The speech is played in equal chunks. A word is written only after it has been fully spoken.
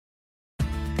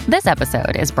This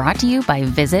episode is brought to you by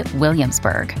Visit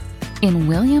Williamsburg. In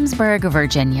Williamsburg,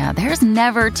 Virginia, there's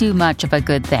never too much of a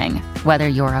good thing. Whether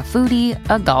you're a foodie,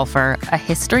 a golfer, a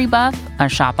history buff, a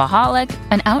shopaholic,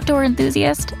 an outdoor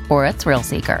enthusiast, or a thrill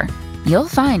seeker, you'll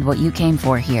find what you came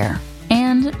for here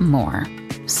and more.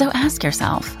 So ask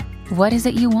yourself, what is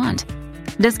it you want?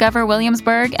 Discover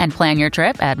Williamsburg and plan your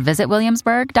trip at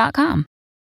visitwilliamsburg.com.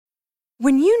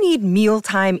 When you need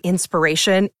mealtime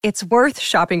inspiration, it's worth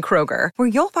shopping Kroger, where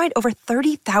you'll find over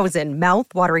 30,000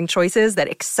 mouth-watering choices that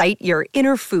excite your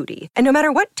inner foodie. And no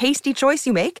matter what tasty choice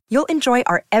you make, you'll enjoy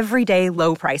our everyday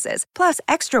low prices, plus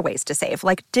extra ways to save,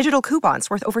 like digital coupons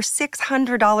worth over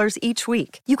 $600 each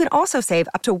week. You can also save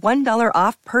up to $1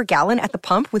 off per gallon at the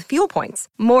pump with fuel points.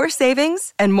 More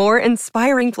savings and more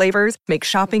inspiring flavors make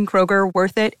shopping Kroger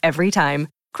worth it every time.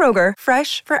 Kroger,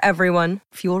 fresh for everyone.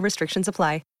 Fuel restrictions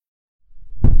apply.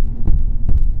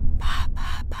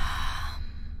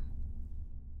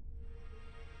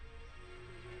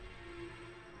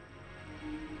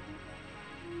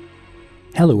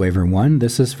 Hello everyone,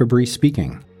 this is Fabrice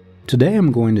speaking. Today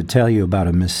I'm going to tell you about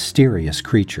a mysterious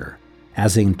creature,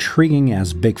 as intriguing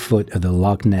as Bigfoot or the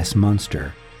Loch Ness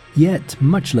Monster, yet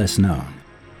much less known.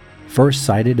 First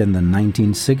sighted in the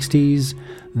 1960s,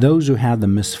 those who had the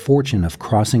misfortune of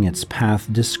crossing its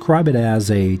path describe it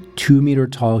as a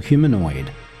 2-meter-tall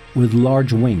humanoid with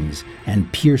large wings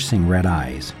and piercing red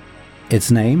eyes.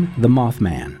 Its name, the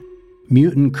Mothman.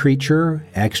 Mutant creature,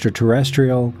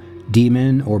 extraterrestrial,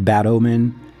 demon, or bad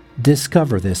omen,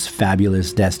 discover this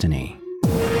fabulous destiny.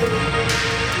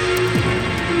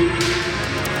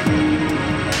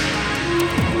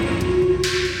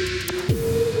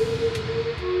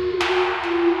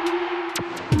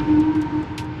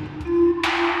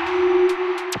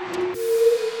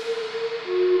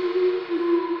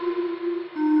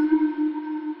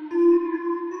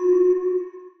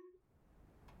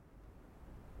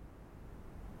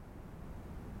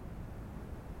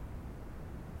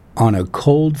 On a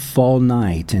cold fall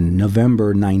night in November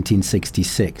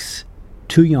 1966,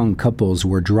 two young couples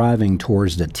were driving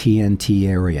towards the TNT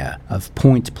area of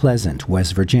Point Pleasant,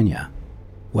 West Virginia.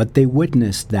 What they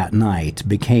witnessed that night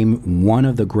became one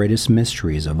of the greatest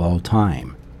mysteries of all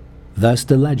time. Thus,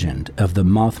 the legend of the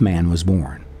Mothman was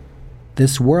born.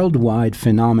 This worldwide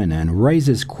phenomenon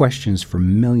raises questions for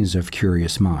millions of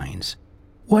curious minds.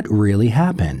 What really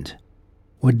happened?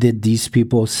 What did these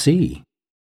people see?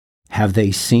 Have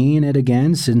they seen it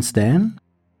again since then?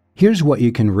 Here's what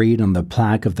you can read on the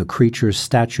plaque of the creature's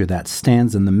statue that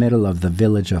stands in the middle of the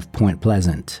village of Point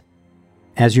Pleasant.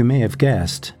 As you may have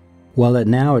guessed, while it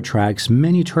now attracts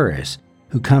many tourists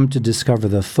who come to discover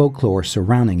the folklore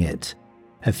surrounding it,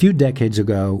 a few decades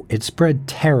ago it spread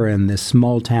terror in this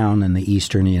small town in the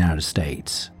eastern United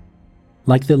States.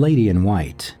 Like the lady in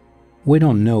white, we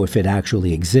don't know if it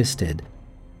actually existed,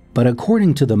 but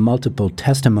according to the multiple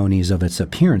testimonies of its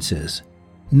appearances,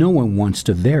 no one wants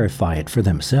to verify it for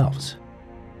themselves.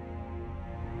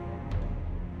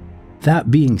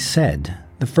 That being said,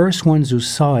 the first ones who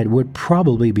saw it would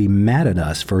probably be mad at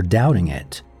us for doubting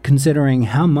it, considering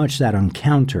how much that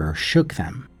encounter shook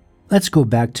them. Let's go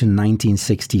back to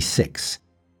 1966,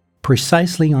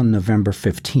 precisely on November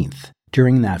 15th,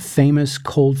 during that famous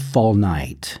cold fall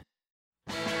night.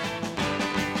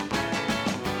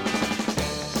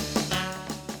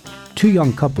 Two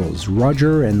young couples,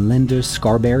 Roger and Linda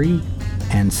Scarberry,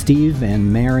 and Steve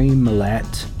and Mary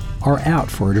Millette, are out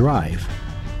for a drive.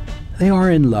 They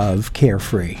are in love,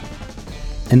 carefree.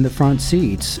 In the front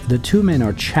seats, the two men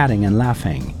are chatting and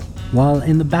laughing, while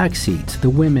in the back seat, the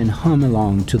women hum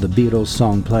along to the Beatles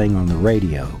song playing on the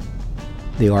radio.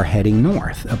 They are heading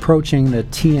north, approaching the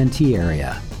TNT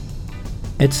area.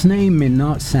 Its name may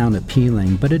not sound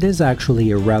appealing, but it is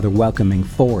actually a rather welcoming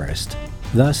forest,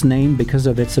 thus named because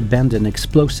of its abandoned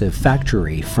explosive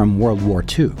factory from World War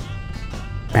II.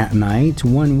 At night,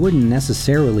 one wouldn't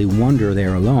necessarily wonder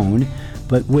they're alone,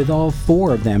 but with all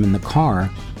four of them in the car,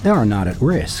 they are not at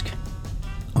risk.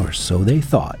 Or so they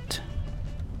thought.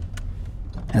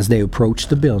 As they approach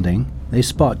the building, they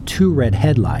spot two red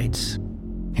headlights.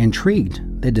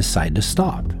 Intrigued, they decide to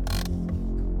stop.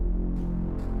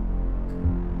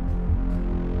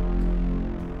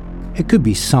 It could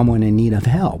be someone in need of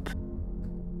help.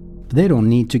 They don't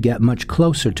need to get much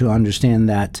closer to understand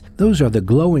that those are the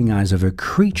glowing eyes of a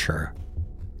creature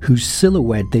whose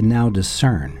silhouette they now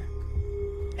discern.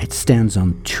 It stands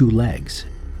on two legs,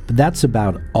 but that's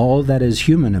about all that is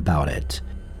human about it.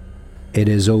 It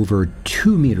is over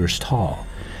 2 meters tall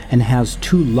and has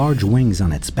two large wings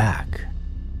on its back.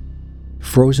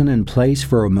 Frozen in place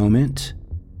for a moment,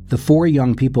 the four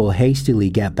young people hastily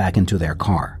get back into their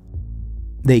car.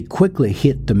 They quickly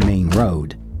hit the main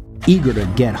road, eager to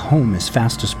get home as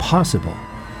fast as possible.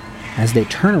 As they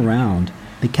turn around,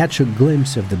 they catch a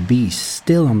glimpse of the beast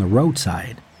still on the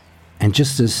roadside. And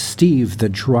just as Steve, the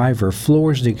driver,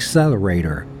 floors the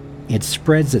accelerator, it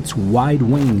spreads its wide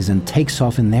wings and takes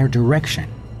off in their direction.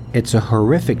 It's a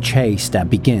horrific chase that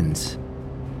begins.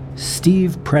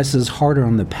 Steve presses harder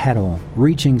on the pedal,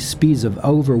 reaching speeds of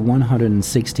over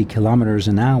 160 kilometers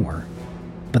an hour.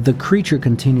 But the creature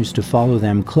continues to follow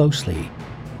them closely,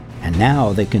 and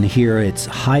now they can hear its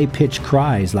high-pitched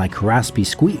cries like raspy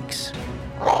squeaks.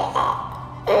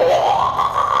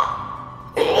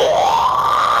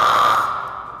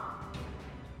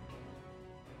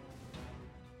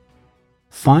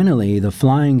 Finally, the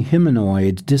flying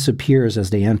humanoid disappears as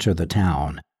they enter the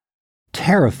town.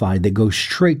 Terrified, they go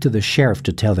straight to the sheriff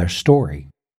to tell their story.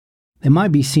 They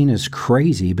might be seen as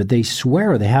crazy, but they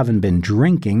swear they haven't been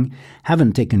drinking,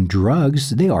 haven't taken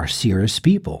drugs, they are serious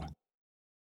people.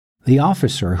 The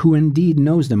officer, who indeed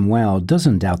knows them well,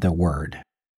 doesn't doubt their word.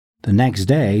 The next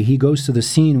day, he goes to the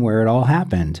scene where it all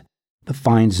happened, but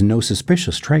finds no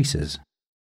suspicious traces.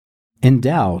 In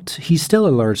doubt, he still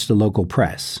alerts the local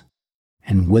press,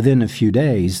 and within a few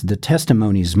days, the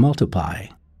testimonies multiply.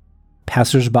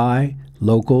 Passers-by,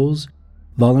 locals,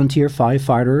 volunteer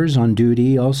firefighters on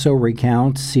duty also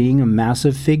recount seeing a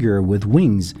massive figure with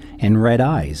wings and red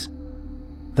eyes.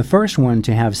 The first one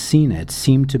to have seen it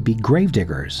seemed to be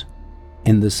gravediggers.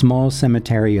 In the small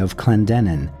cemetery of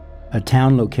Clendenin, a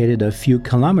town located a few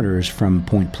kilometers from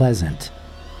Point Pleasant,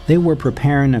 they were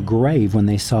preparing a grave when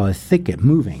they saw a thicket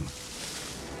moving.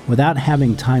 Without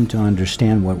having time to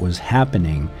understand what was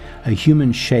happening, a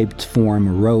human-shaped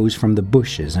form rose from the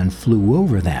bushes and flew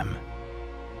over them.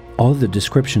 All the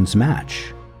descriptions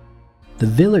match. The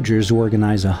villagers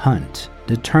organize a hunt,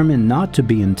 determined not to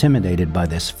be intimidated by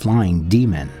this flying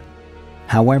demon.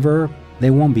 However, they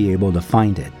won't be able to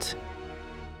find it.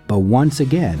 But once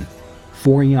again,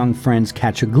 4 young friends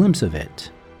catch a glimpse of it.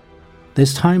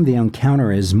 This time the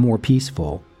encounter is more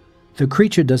peaceful. The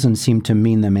creature doesn't seem to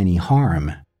mean them any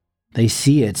harm. They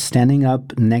see it standing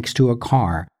up next to a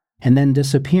car and then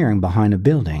disappearing behind a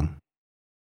building.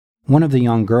 One of the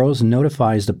young girls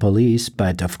notifies the police,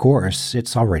 but of course,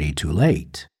 it's already too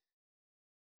late.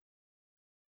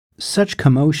 Such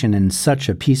commotion in such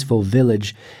a peaceful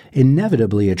village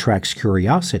inevitably attracts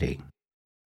curiosity.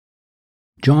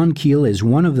 John Keel is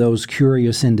one of those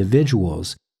curious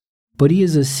individuals, but he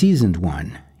is a seasoned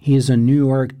one. He is a New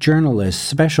York journalist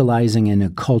specializing in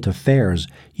occult affairs,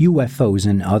 UFOs,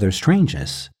 and other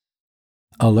strangeness.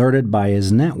 Alerted by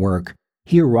his network,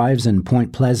 he arrives in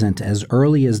Point Pleasant as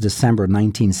early as December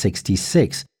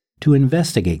 1966 to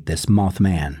investigate this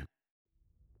Mothman.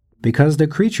 Because the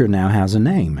creature now has a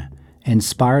name,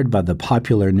 inspired by the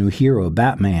popular new hero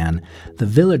Batman, the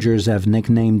villagers have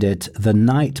nicknamed it the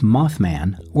Night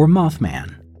Mothman or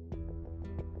Mothman.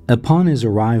 Upon his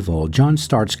arrival, John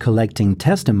starts collecting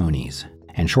testimonies,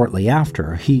 and shortly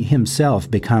after, he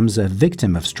himself becomes a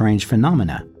victim of strange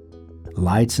phenomena.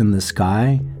 Lights in the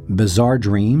sky, bizarre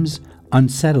dreams,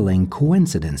 unsettling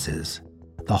coincidences.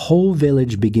 The whole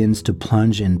village begins to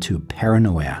plunge into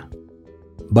paranoia.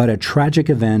 But a tragic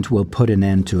event will put an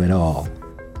end to it all.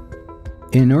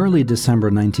 In early December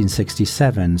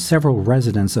 1967, several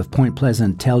residents of Point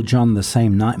Pleasant tell John the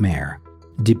same nightmare,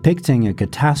 depicting a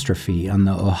catastrophe on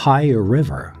the Ohio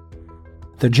River.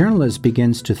 The journalist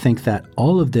begins to think that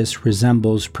all of this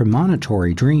resembles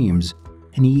premonitory dreams,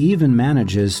 and he even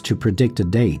manages to predict a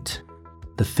date,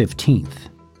 the 15th,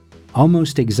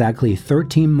 almost exactly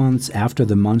 13 months after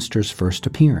the monster's first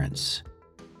appearance.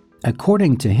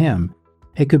 According to him,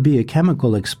 it could be a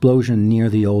chemical explosion near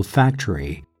the old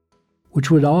factory,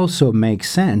 which would also make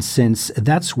sense since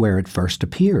that's where it first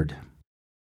appeared.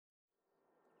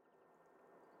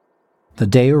 The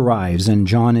day arrives and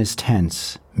John is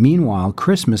tense. Meanwhile,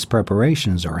 Christmas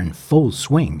preparations are in full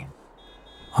swing.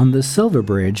 On the Silver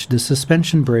Bridge, the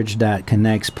suspension bridge that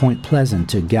connects Point Pleasant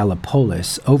to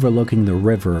Gallipolis, overlooking the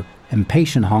river,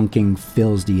 impatient honking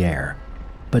fills the air.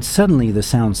 But suddenly the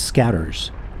sound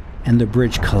scatters, and the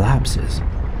bridge collapses.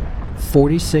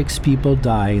 46 people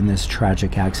die in this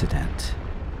tragic accident.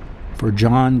 For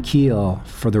John Keel,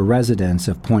 for the residents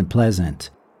of Point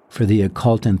Pleasant, for the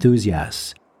occult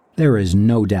enthusiasts, there is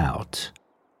no doubt.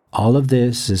 All of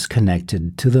this is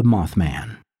connected to the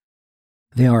Mothman.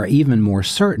 They are even more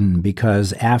certain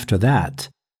because after that,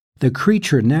 the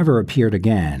creature never appeared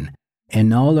again,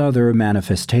 and all other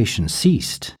manifestations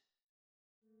ceased.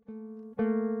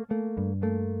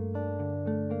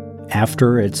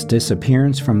 After its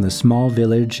disappearance from the small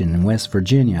village in West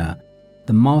Virginia,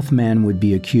 the Mothman would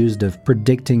be accused of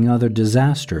predicting other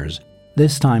disasters,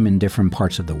 this time in different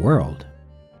parts of the world.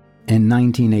 In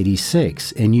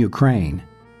 1986, in Ukraine,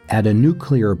 at a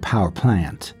nuclear power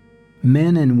plant,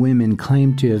 men and women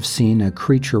claimed to have seen a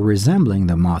creature resembling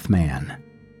the Mothman.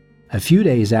 A few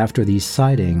days after these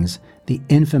sightings, the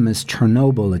infamous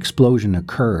Chernobyl explosion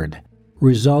occurred,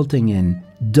 resulting in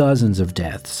dozens of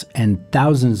deaths and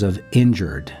thousands of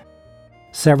injured.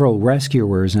 Several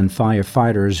rescuers and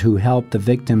firefighters who helped the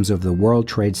victims of the World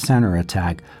Trade Center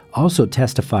attack also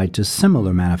testified to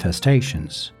similar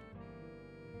manifestations.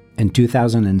 In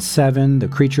 2007, the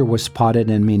creature was spotted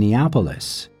in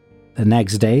Minneapolis. The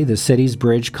next day, the city's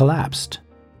bridge collapsed.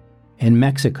 In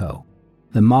Mexico,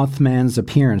 the Mothman's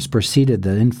appearance preceded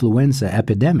the influenza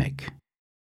epidemic.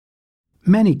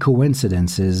 Many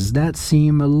coincidences that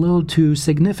seem a little too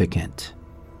significant.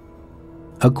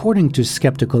 According to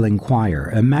Skeptical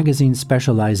Inquirer, a magazine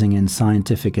specializing in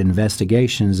scientific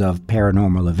investigations of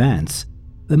paranormal events,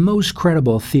 the most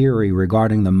credible theory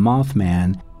regarding the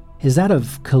Mothman is that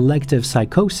of collective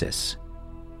psychosis.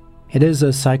 It is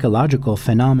a psychological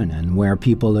phenomenon where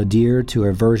people adhere to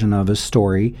a version of a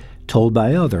story told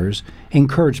by others,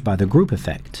 encouraged by the group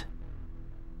effect.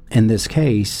 In this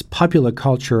case, popular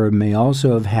culture may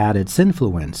also have had its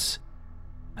influence.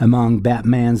 Among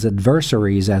Batman's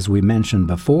adversaries, as we mentioned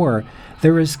before,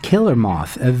 there is Killer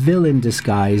Moth, a villain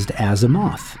disguised as a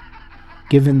moth.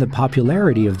 Given the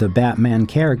popularity of the Batman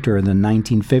character in the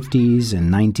 1950s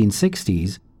and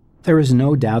 1960s, there is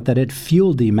no doubt that it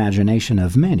fueled the imagination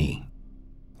of many.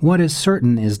 What is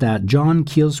certain is that John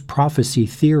Keel's prophecy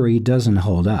theory doesn't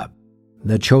hold up.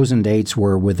 The chosen dates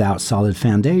were without solid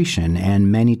foundation,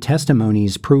 and many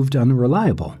testimonies proved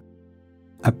unreliable.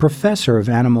 A professor of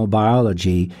animal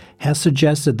biology has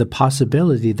suggested the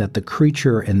possibility that the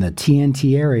creature in the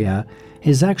TNT area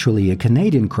is actually a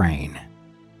Canadian crane.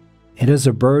 It is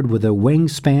a bird with a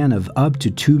wingspan of up to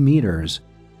 2 meters,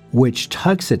 which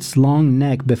tucks its long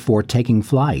neck before taking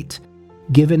flight,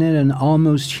 giving it an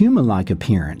almost human-like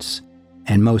appearance,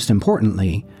 and most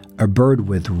importantly, a bird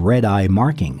with red-eye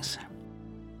markings.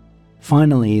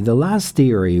 Finally, the last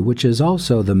theory, which is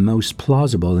also the most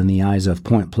plausible in the eyes of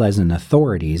Point Pleasant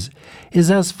authorities,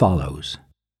 is as follows.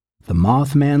 The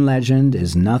Mothman legend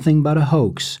is nothing but a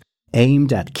hoax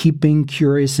aimed at keeping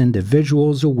curious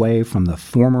individuals away from the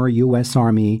former U.S.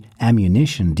 Army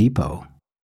ammunition depot.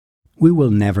 We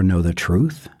will never know the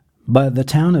truth, but the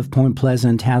town of Point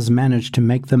Pleasant has managed to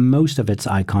make the most of its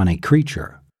iconic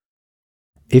creature.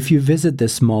 If you visit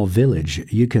this small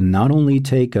village, you can not only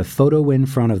take a photo in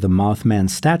front of the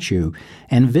Mothman statue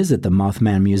and visit the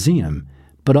Mothman Museum,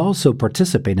 but also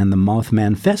participate in the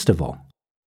Mothman Festival.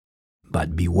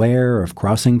 But beware of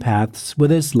crossing paths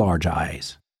with its large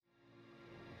eyes.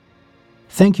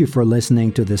 Thank you for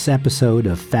listening to this episode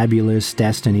of Fabulous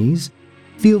Destinies.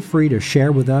 Feel free to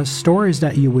share with us stories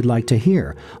that you would like to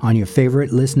hear on your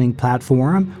favorite listening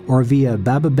platform or via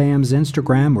Bababam's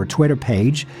Instagram or Twitter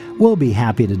page. We'll be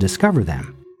happy to discover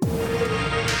them.